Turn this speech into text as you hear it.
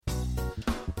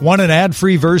Want an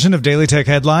ad-free version of Daily Tech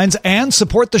Headlines and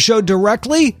support the show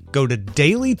directly? Go to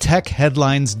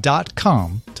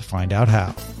dailytechheadlines.com to find out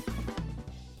how.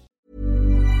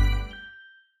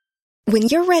 When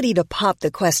you're ready to pop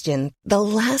the question, the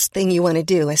last thing you want to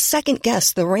do is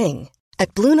second-guess the ring.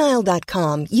 At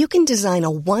BlueNile.com, you can design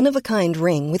a one-of-a-kind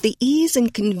ring with the ease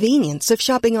and convenience of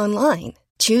shopping online.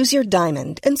 Choose your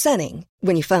diamond and setting.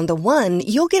 When you find the one,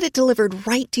 you'll get it delivered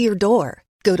right to your door.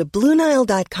 Go to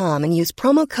BlueNile.com and use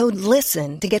promo code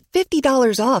LISTEN to get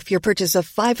 $50 off your purchase of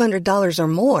 $500 or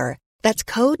more. That's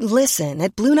code LISTEN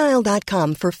at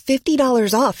BlueNile.com for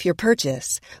 $50 off your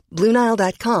purchase.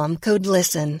 BlueNile.com, code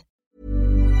LISTEN.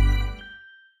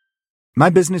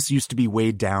 My business used to be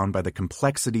weighed down by the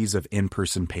complexities of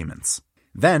in-person payments.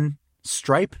 Then,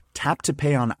 Stripe Tap to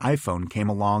Pay on iPhone came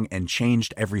along and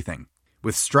changed everything.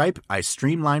 With Stripe, I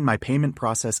streamlined my payment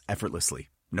process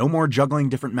effortlessly. No more juggling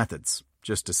different methods.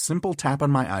 Just a simple tap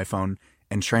on my iPhone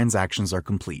and transactions are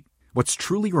complete. What's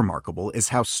truly remarkable is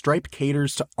how Stripe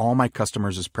caters to all my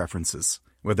customers' preferences.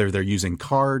 Whether they're using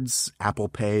cards, Apple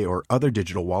Pay, or other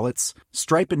digital wallets,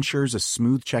 Stripe ensures a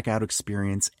smooth checkout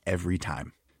experience every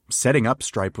time. Setting up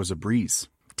Stripe was a breeze,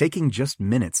 taking just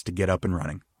minutes to get up and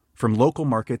running. From local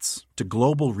markets to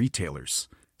global retailers,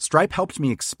 Stripe helped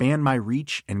me expand my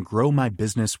reach and grow my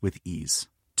business with ease.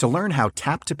 To learn how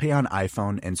Tap to Pay on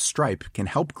iPhone and Stripe can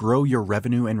help grow your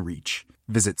revenue and reach,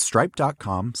 visit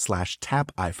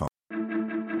stripe.com/tapiphone.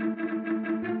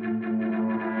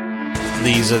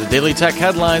 These are the Daily Tech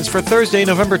headlines for Thursday,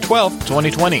 November 12th,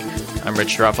 2020. I'm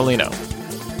Rich Straffolino.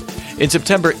 In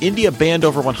September, India banned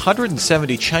over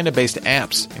 170 China-based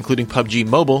apps, including PUBG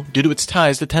Mobile, due to its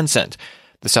ties to Tencent.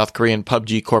 The South Korean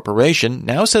PUBG Corporation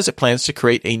now says it plans to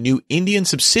create a new Indian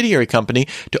subsidiary company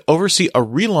to oversee a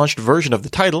relaunched version of the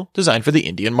title designed for the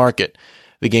Indian market.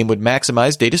 The game would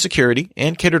maximize data security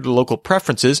and cater to local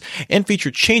preferences and feature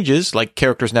changes like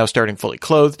characters now starting fully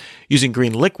clothed, using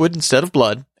green liquid instead of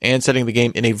blood, and setting the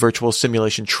game in a virtual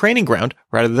simulation training ground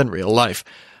rather than real life.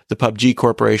 The PUBG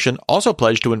Corporation also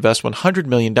pledged to invest $100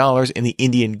 million in the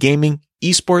Indian gaming,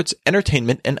 esports,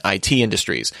 entertainment, and IT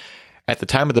industries. At the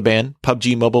time of the ban,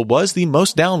 PUBG Mobile was the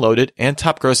most downloaded and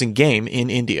top-grossing game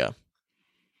in India.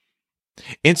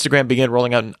 Instagram began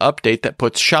rolling out an update that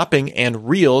puts shopping and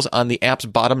Reels on the app's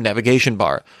bottom navigation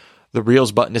bar. The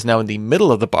Reels button is now in the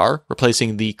middle of the bar,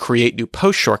 replacing the Create New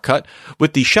Post shortcut,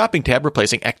 with the Shopping tab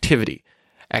replacing Activity.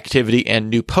 Activity and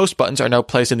New Post buttons are now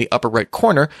placed in the upper right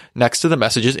corner next to the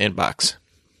Messages inbox.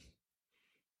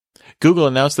 Google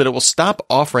announced that it will stop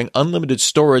offering unlimited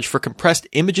storage for compressed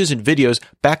images and videos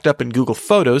backed up in Google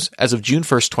Photos as of June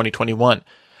 1st, 2021.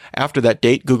 After that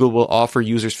date, Google will offer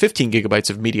users 15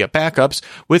 gigabytes of media backups,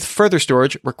 with further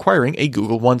storage requiring a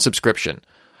Google One subscription.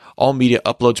 All media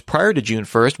uploads prior to June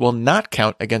 1st will not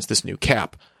count against this new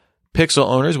cap. Pixel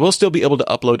owners will still be able to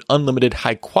upload unlimited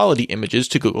high-quality images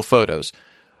to Google Photos.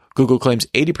 Google claims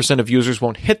 80% of users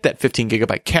won't hit that 15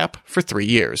 gigabyte cap for 3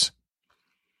 years.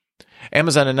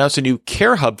 Amazon announced a new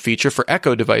Care Hub feature for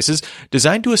Echo devices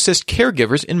designed to assist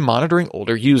caregivers in monitoring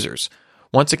older users.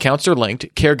 Once accounts are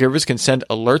linked, caregivers can send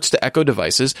alerts to Echo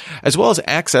devices, as well as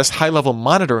access high-level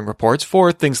monitoring reports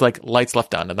for things like lights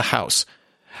left on in the house.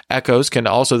 Echoes can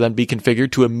also then be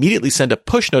configured to immediately send a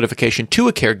push notification to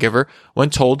a caregiver when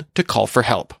told to call for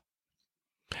help.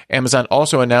 Amazon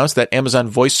also announced that Amazon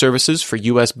Voice Services for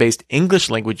US-based English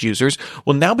language users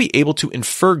will now be able to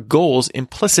infer goals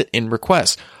implicit in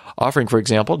requests, offering, for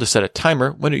example, to set a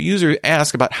timer when a user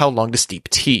asks about how long to steep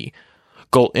tea.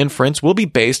 Goal inference will be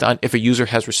based on if a user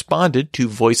has responded to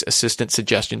voice assistant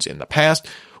suggestions in the past,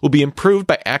 will be improved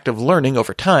by active learning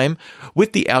over time,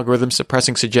 with the algorithm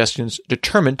suppressing suggestions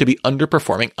determined to be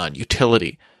underperforming on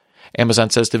utility. Amazon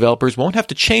says developers won't have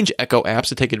to change Echo apps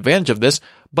to take advantage of this,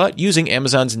 but using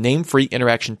Amazon's name-free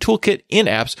interaction toolkit in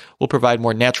apps will provide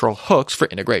more natural hooks for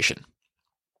integration.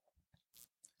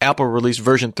 Apple released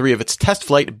version 3 of its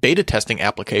TestFlight beta testing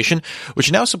application,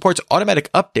 which now supports automatic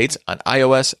updates on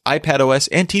iOS, iPadOS,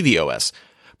 and tvOS.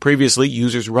 Previously,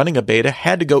 users running a beta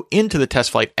had to go into the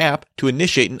TestFlight app to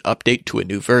initiate an update to a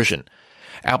new version.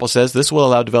 Apple says this will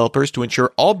allow developers to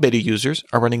ensure all beta users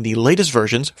are running the latest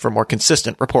versions for more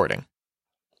consistent reporting.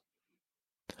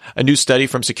 A new study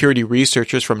from security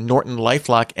researchers from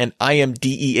NortonLifeLock and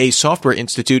IMDEA Software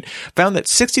Institute found that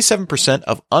 67%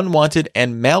 of unwanted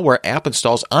and malware app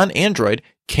installs on Android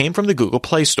came from the Google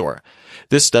Play Store.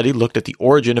 This study looked at the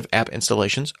origin of app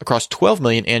installations across 12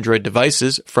 million Android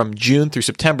devices from June through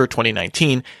September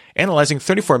 2019, analyzing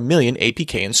 34 million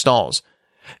APK installs.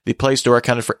 The Play Store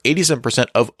accounted for 87%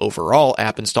 of overall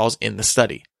app installs in the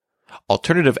study.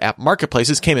 Alternative app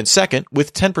marketplaces came in second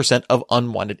with 10% of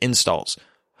unwanted installs.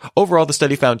 Overall, the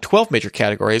study found 12 major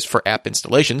categories for app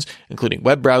installations, including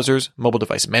web browsers, mobile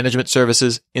device management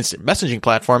services, instant messaging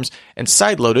platforms, and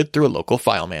sideloaded through a local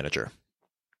file manager.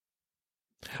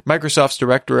 Microsoft's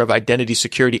Director of Identity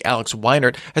Security, Alex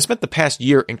Weinert, has spent the past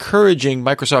year encouraging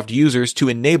Microsoft users to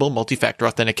enable multi-factor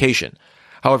authentication.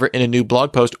 However, in a new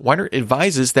blog post, Weinert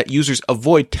advises that users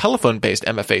avoid telephone-based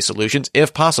MFA solutions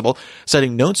if possible,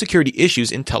 citing known security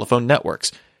issues in telephone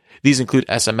networks. These include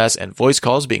SMS and voice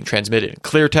calls being transmitted in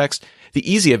clear text, the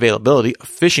easy availability of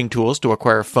phishing tools to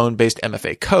acquire phone-based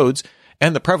MFA codes,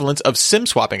 and the prevalence of SIM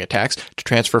swapping attacks to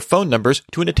transfer phone numbers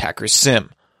to an attacker's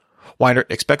SIM. Weinert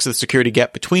expects the security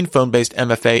gap between phone-based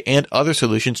MFA and other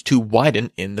solutions to widen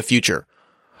in the future.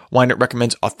 Weinert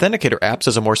recommends Authenticator apps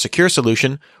as a more secure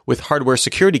solution, with hardware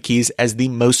security keys as the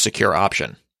most secure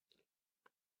option.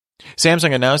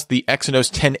 Samsung announced the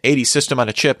Exynos 1080 system on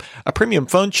a chip, a premium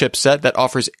phone chipset that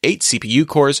offers 8 CPU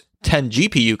cores, 10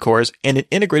 GPU cores, and an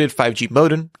integrated 5G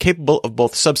modem capable of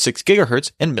both sub-6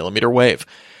 GHz and millimeter wave.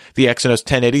 The Exynos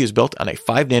 1080 is built on a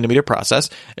 5nm process,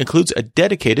 includes a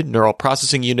dedicated neural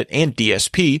processing unit and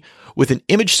DSP, with an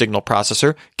image signal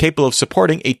processor capable of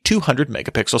supporting a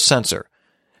 200-megapixel sensor.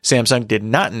 Samsung did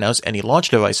not announce any launch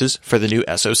devices for the new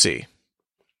SoC.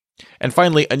 And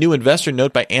finally, a new investor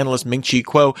note by analyst Ming-Chi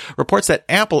Kuo reports that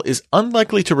Apple is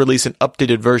unlikely to release an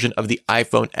updated version of the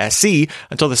iPhone SE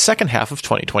until the second half of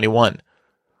 2021.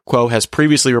 Kuo has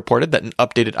previously reported that an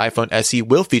updated iPhone SE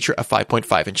will feature a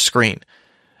 5.5-inch screen.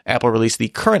 Apple released the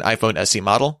current iPhone SE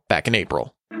model back in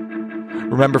April.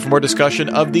 Remember, for more discussion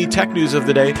of the tech news of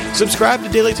the day, subscribe to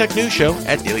Daily Tech News Show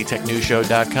at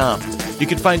dailytechnewsshow.com. You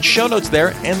can find show notes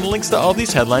there and links to all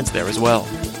these headlines there as well.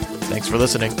 Thanks for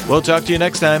listening. We'll talk to you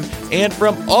next time. And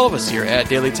from all of us here at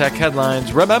Daily Tech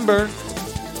Headlines, remember,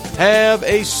 have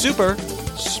a super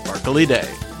sparkly day.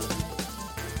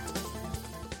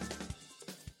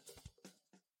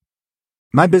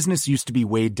 My business used to be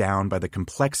weighed down by the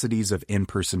complexities of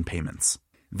in-person payments.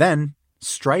 Then,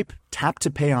 Stripe Tap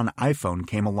to Pay on iPhone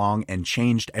came along and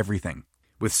changed everything.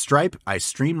 With Stripe, I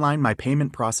streamlined my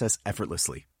payment process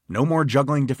effortlessly. No more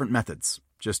juggling different methods.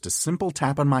 Just a simple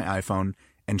tap on my iPhone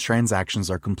and transactions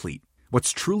are complete.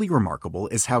 What's truly remarkable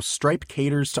is how Stripe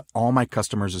caters to all my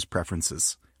customers'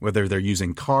 preferences. Whether they're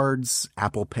using cards,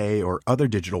 Apple Pay, or other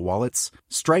digital wallets,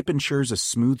 Stripe ensures a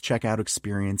smooth checkout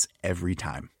experience every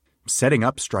time. Setting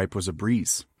up Stripe was a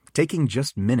breeze, taking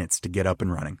just minutes to get up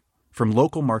and running. From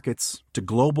local markets to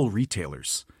global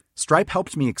retailers, Stripe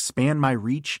helped me expand my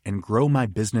reach and grow my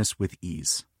business with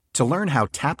ease. To learn how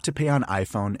Tap to Pay on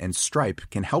iPhone and Stripe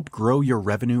can help grow your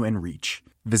revenue and reach,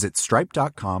 visit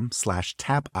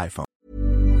stripe.com/tapiphone.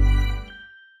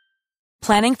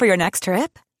 Planning for your next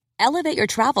trip? Elevate your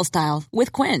travel style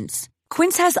with Quince.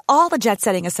 Quince has all the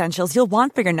jet-setting essentials you'll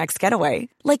want for your next getaway,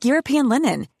 like European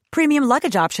linen, premium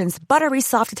luggage options, buttery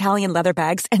soft Italian leather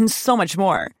bags, and so much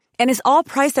more. And is all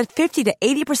priced at 50 to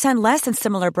 80% less than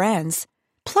similar brands.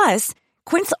 Plus,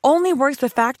 Quince only works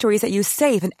with factories that use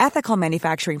safe and ethical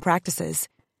manufacturing practices.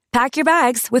 Pack your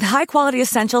bags with high-quality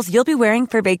essentials you'll be wearing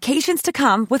for vacations to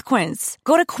come with Quince.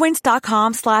 Go to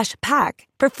quince.com/pack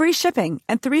for free shipping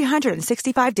and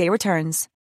 365-day returns.